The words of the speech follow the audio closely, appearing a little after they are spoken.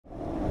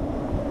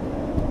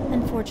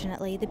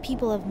Unfortunately, the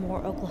people of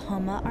Moore,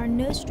 Oklahoma are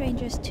no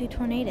strangers to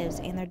tornadoes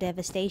and their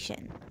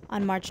devastation.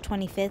 On March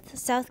 25th,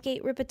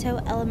 Southgate Rippetoe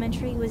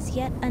Elementary was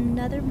yet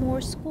another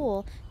Moore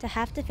school to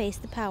have to face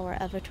the power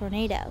of a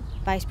tornado.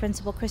 Vice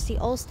Principal Christy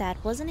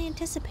Olstad wasn't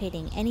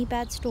anticipating any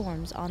bad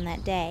storms on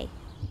that day.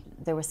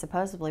 There was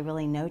supposedly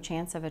really no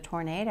chance of a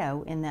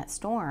tornado in that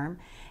storm,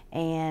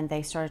 and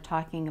they started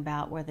talking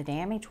about where the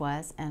damage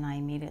was, and I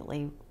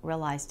immediately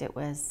realized it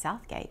was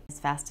Southgate.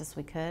 As fast as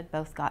we could,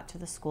 both got to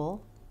the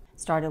school,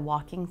 started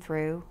walking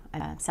through.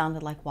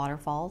 Sounded like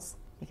waterfalls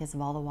because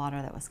of all the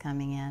water that was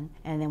coming in,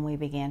 and then we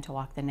began to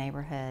walk the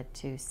neighborhood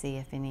to see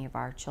if any of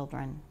our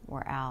children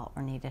were out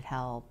or needed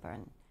help. At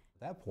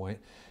that point,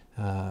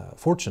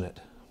 fortunate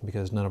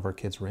because none of our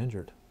kids were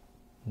injured.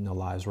 No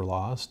lives were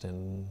lost,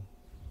 and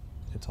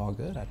it's all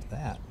good after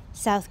that.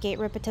 Southgate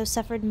Rippetoe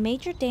suffered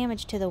major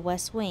damage to the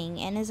west wing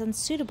and is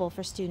unsuitable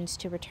for students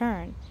to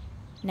return.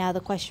 Now the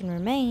question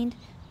remained,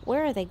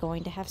 where are they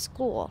going to have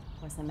school? Of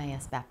course,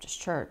 Emmaus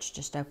Baptist Church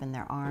just opened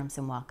their arms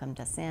and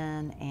welcomed us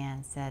in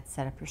and said,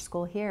 set up your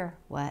school here.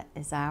 What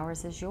is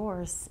ours is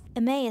yours.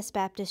 Emmaus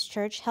Baptist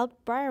Church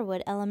helped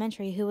Briarwood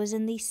Elementary, who was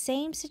in the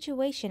same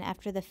situation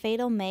after the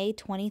fatal May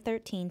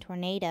 2013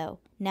 tornado.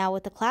 Now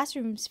with the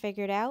classrooms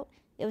figured out,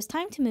 it was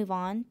time to move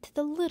on to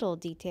the little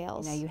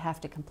details. You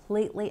have to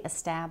completely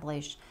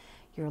establish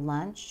your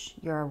lunch,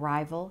 your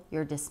arrival,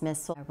 your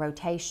dismissal,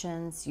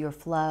 rotations, your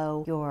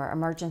flow, your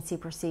emergency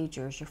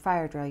procedures, your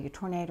fire drill, your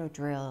tornado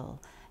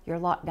drill, your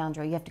lockdown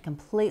drill. You have to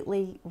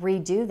completely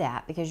redo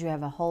that because you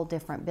have a whole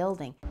different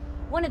building.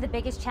 One of the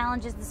biggest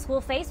challenges the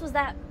school faced was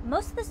that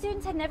most of the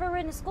students had never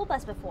ridden a school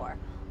bus before.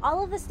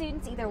 All of the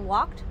students either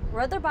walked,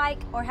 rode their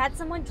bike, or had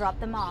someone drop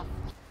them off.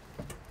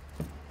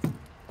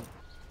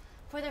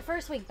 For their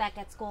first week back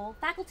at school,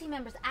 faculty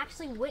members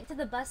actually went to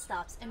the bus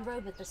stops and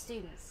rode with the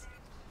students.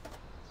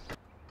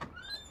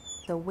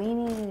 So we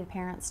needed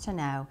parents to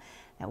know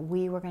that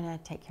we were going to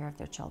take care of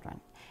their children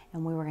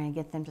and we were going to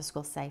get them to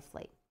school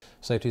safely.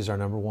 Safety is our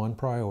 #1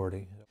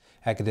 priority.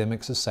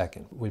 Academics is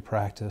second. We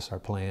practice our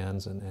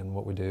plans and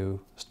what we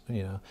do,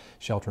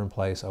 shelter in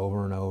place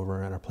over and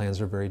over, and our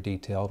plans are very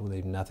detailed. We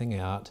leave nothing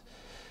out.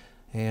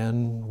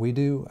 And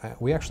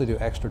we actually do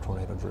extra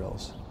tornado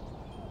drills.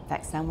 In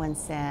fact, someone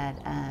said,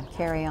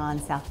 carry on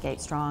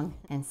Southgate strong.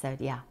 And so,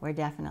 yeah, we're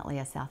definitely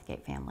a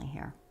Southgate family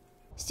here.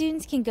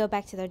 Students can go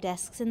back to their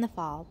desks in the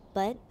fall,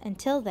 but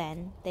until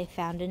then, they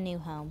found a new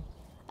home.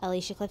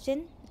 Alicia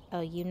Clifton,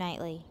 OU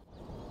Nightly.